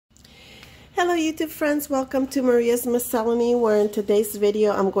Hello YouTube friends, welcome to Maria's Miscellany, where in today's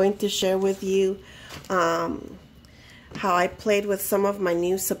video I'm going to share with you how I played with some of my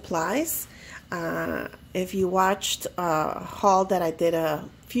new supplies. If you watched a haul that I did a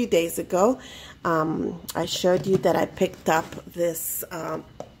few days ago, I showed you that I picked up this, I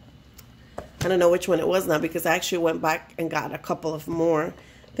don't know which one it was now because I actually went back and got a couple of more.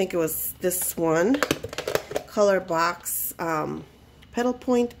 I think it was this one, Color Box Petal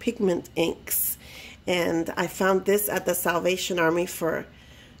Point Pigment Inks, and I found this at the Salvation Army for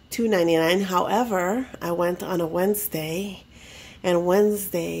 $2.99. However, I went on a Wednesday, and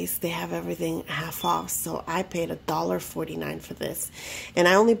Wednesdays they have everything half off, so I paid $1.49 for this, and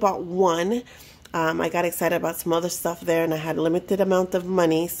I only bought one. I got excited about some other stuff there, and I had a limited amount of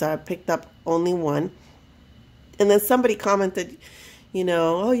money, so I picked up only one. And then somebody commented, you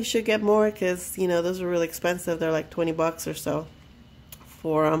know, oh, you should get more because, you know, those are really expensive. They're like 20 bucks or so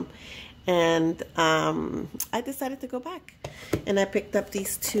for them. And I decided to go back, and I picked up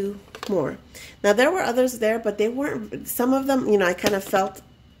these two more. Now there were others there, but they weren't, some of them, you know, I kind of felt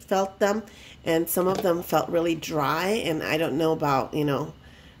them, and some of them felt really dry, and I don't know about, you know,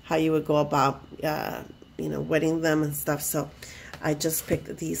 how you would go about you know, wetting them and stuff, so I just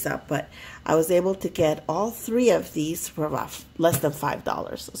picked these up. But I was able to get all three of these for about less than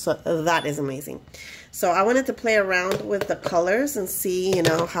 $5, so that is amazing. So I wanted to play around with the colors and see, you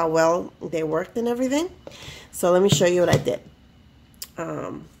know, how well they worked and everything. So let me show you what I did.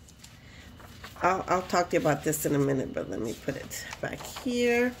 I'll talk to you about this in a minute, but let me put it back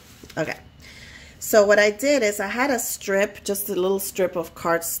here. Okay. So what I did is I had a strip, just a little strip of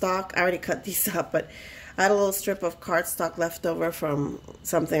cardstock. I already cut these up, but I had a little strip of cardstock left over from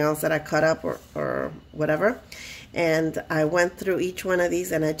something else that I cut up or whatever. And I went through each one of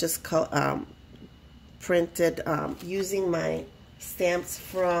these, and I just printed using my stamps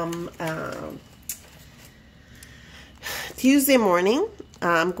from Tuesday morning.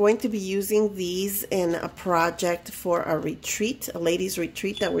 I'm going to be using these in a project for a retreat, a ladies'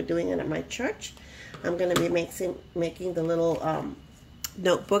 retreat that we're doing at my church. I'm going to be making the little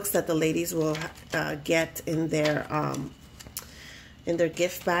notebooks that the ladies will get in their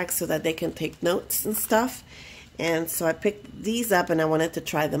gift bags so that they can take notes and stuff. And so I picked these up, and I wanted to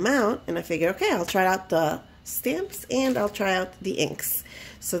try them out, and I figured, okay, I'll try out the stamps and I'll try out the inks.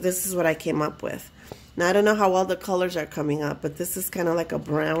 So this is what I came up with. Now I don't know how well the colors are coming up, but this is kind of like a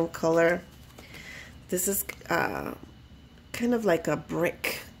brown color. This is kind of like a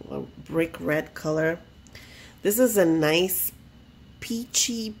brick red color. This is a nice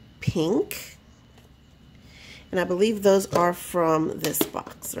peachy pink, and I believe those are from this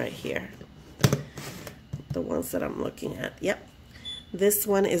box right here, the ones that I'm looking at. Yep, this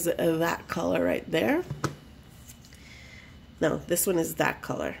one is that color right there. No, this one is that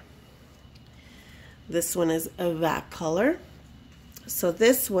color. This one is that color. So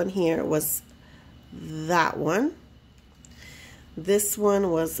this one here was that one. This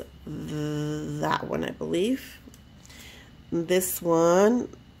one was that one, I believe. This one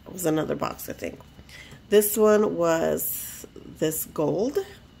was another box, I think. This one was this gold.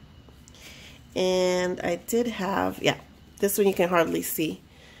 And I did have, yeah, this one you can hardly see.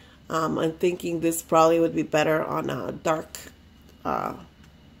 I'm thinking this probably would be better on a dark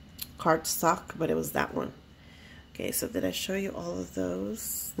cardstock, but it was that one. Okay, so did I show you all of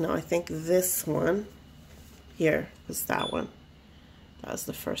those? No, I think this one here was that one. That was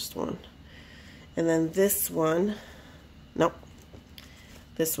the first one. And then this one, nope,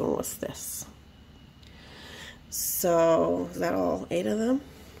 this one was this. So is that all 8 of them?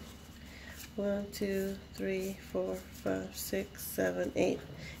 1, 2, 3, 4, 5, 6, 7, 8.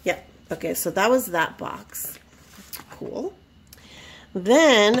 Yeah, okay, so that was that box. Cool.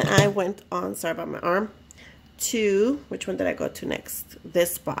 Then I went on, sorry about my arm, to, which one did I go to next?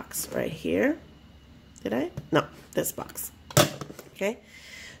 This box right here. Did I? No, this box. Okay,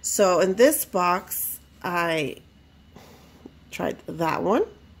 so in this box, I tried that one.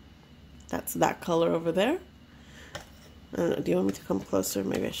 That's that color over there. I don't know, do you want me to come closer?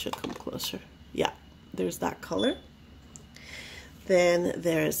 Maybe I should come closer. Yeah, there's that color. Then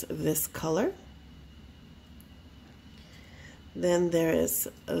there's this color. Then there is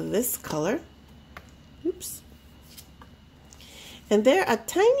this color. Oops. And they're a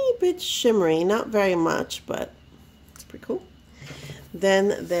tiny bit shimmery, not very much, but it's pretty cool.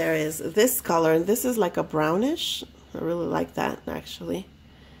 Then there is this color, and this is like a brownish. I really like that, actually.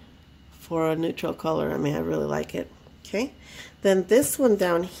 For a neutral color, I mean, I really like it. Okay. Then this one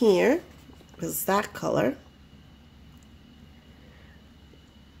down here is that color.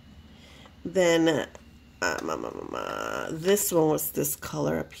 Then this one was this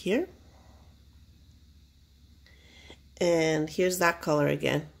color up here. And here's that color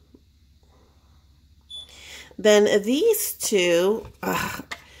again. Then these two,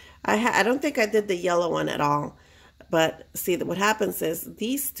 I don't think I did the yellow one at all. But see, what happens is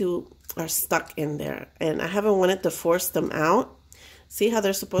these two are stuck in there. And I haven't wanted to force them out. See how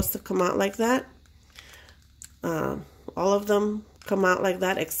they're supposed to come out like that? All of them come out like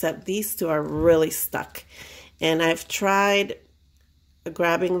that, except these two are really stuck. And I've tried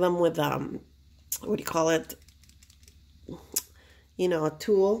grabbing them with, what do you call it? You know, a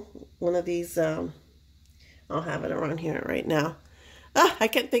tool. One of these, I'll have it around here right now. I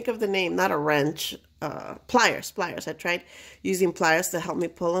can't think of the name. Not a wrench. Pliers. I tried using pliers to help me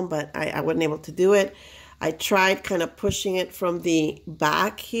pull them, but I wasn't able to do it. I tried kind of pushing it from the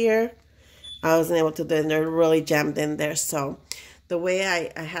back here. I wasn't able to do it, and they're really jammed in there. So the way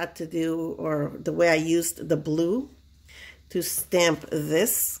I had to do, or the way I used the blue to stamp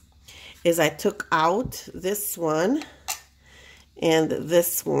this, is I took out this one and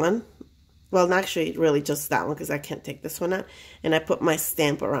this one. Well, actually, really just that one, because I can't take this one out. And I put my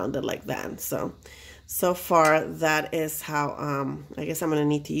stamp around it like that. So far, that is how, I guess I'm going to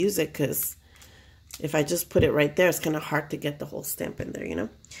need to use it, because if I just put it right there, it's kind of hard to get the whole stamp in there, you know.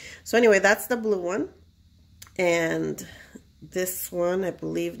 So anyway, that's the blue one. And this one, I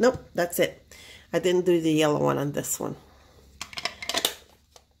believe, nope, that's it. I didn't do the yellow one on this one.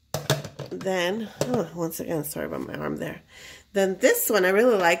 Then, once again, sorry about my arm there. Then this one, I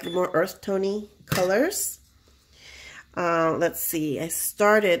really like the more earth tony colors. Let's see, I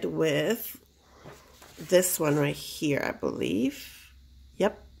started with this one right here, I believe.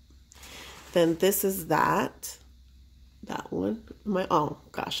 Yep. Then this is that one. Oh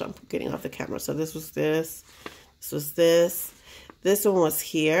gosh, I'm getting off the camera. So this was this was this. This one was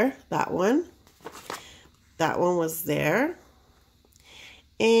here, that one. That one was there.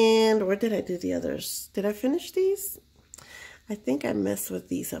 And where did I do the others? Did I finish these? I think I messed with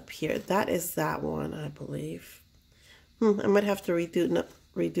these up here. That is that one, I believe. I might have to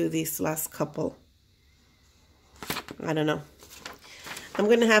redo these last couple. I don't know. I'm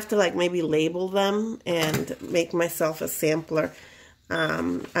going to have to like maybe label them and make myself a sampler.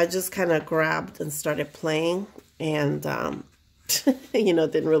 I just kind of grabbed and started playing, and you know,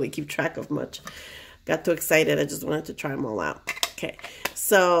 didn't really keep track of much. Got too excited. I just wanted to try them all out. Okay,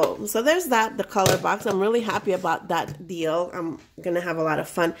 so there's that, the color box. I'm really happy about that deal. I'm going to have a lot of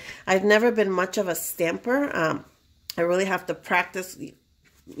fun. I've never been much of a stamper. I really have to practice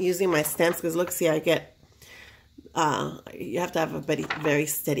using my stamps, because look, see, I get, you have to have a very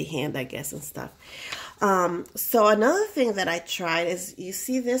steady hand, I guess, and stuff. So another thing that I tried is, you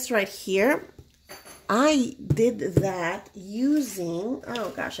see this right here? I did that using, oh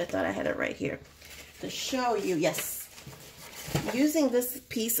gosh, I thought I had it right here to show you. Yes. Using this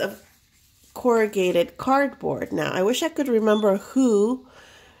piece of corrugated cardboard. Now, I wish I could remember who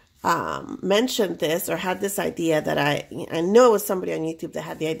mentioned this or had this idea. That I know it was somebody on YouTube that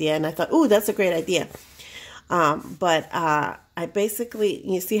had the idea, and I thought, oh, that's a great idea. But I basically,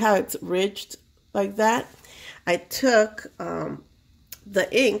 you see how it's ridged like that? I took the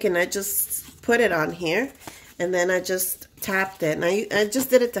ink and I just put it on here, and then I just tapped it. And I just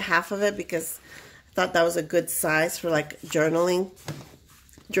did it to half of it, because I thought that was a good size for like journaling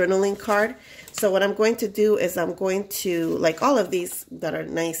card. So what I'm going to do is I'm going to, like all of these that are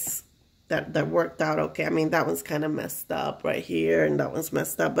nice, that worked out okay. I mean, that one's kind of messed up right here, and that one's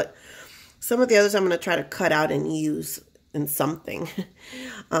messed up, but some of the others I'm going to try to cut out and use in something.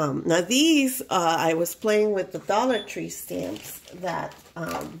 Now these, I was playing with the Dollar Tree stamps that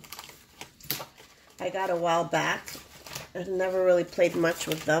I got a while back. I've never really played much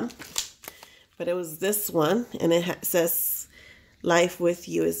with them. But it was this one, and it says, "Life with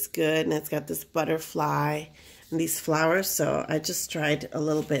you is good," and it's got this butterfly and these flowers. So I just tried a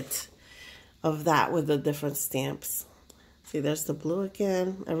little bit of that with the different stamps. See, there's the blue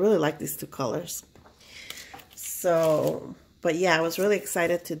again. I really like these two colors. So, but yeah, I was really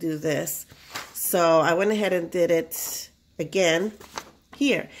excited to do this. So I went ahead and did it again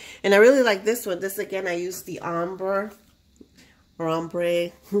here. And I really like this one. This, again, I used the ombre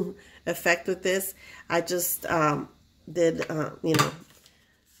effect with this. I just did, you know,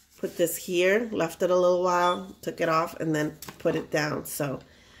 put this here, left it a little while, took it off, and then put it down. So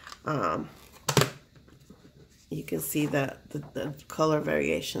you can see the color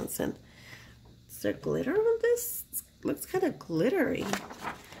variations. And is there glitter on this? It looks kind of glittery.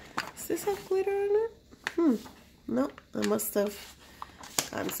 Does this have glitter on it? No, I must have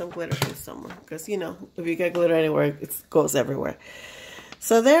gotten some glitter from somewhere, because, you know, if you get glitter anywhere, it goes everywhere.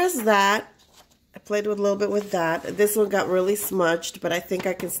 So there's that. I played with a little bit with that. This one got really smudged, but I think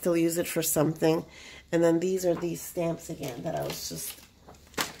I can still use it for something. And then these are these stamps again that I was just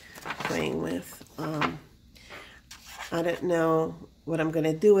playing with. I don't know what I'm going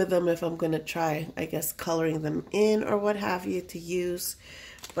to do with them, if I'm going to try, I guess, coloring them in or what have you to use.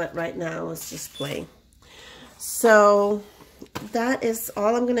 But right now, it's just playing. So that is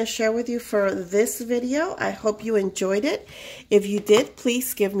all I'm going to share with you for this video. I hope you enjoyed it. If you did,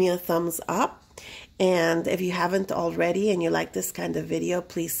 please give me a thumbs up. And if you haven't already and you like this kind of video,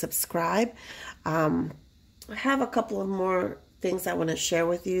 please subscribe. I have a couple of more things I want to share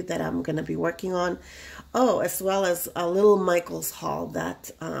with you that I'm going to be working on. Oh, as well as a little Michael's haul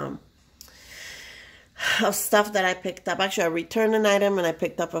that of stuff that I picked up. Actually, I returned an item and I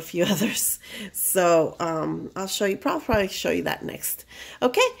picked up a few others. So I'll show you, probably show you that next.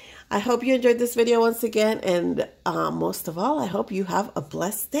 Okay, I hope you enjoyed this video once again. And most of all, I hope you have a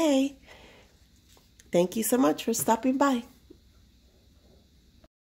blessed day. Thank you so much for stopping by.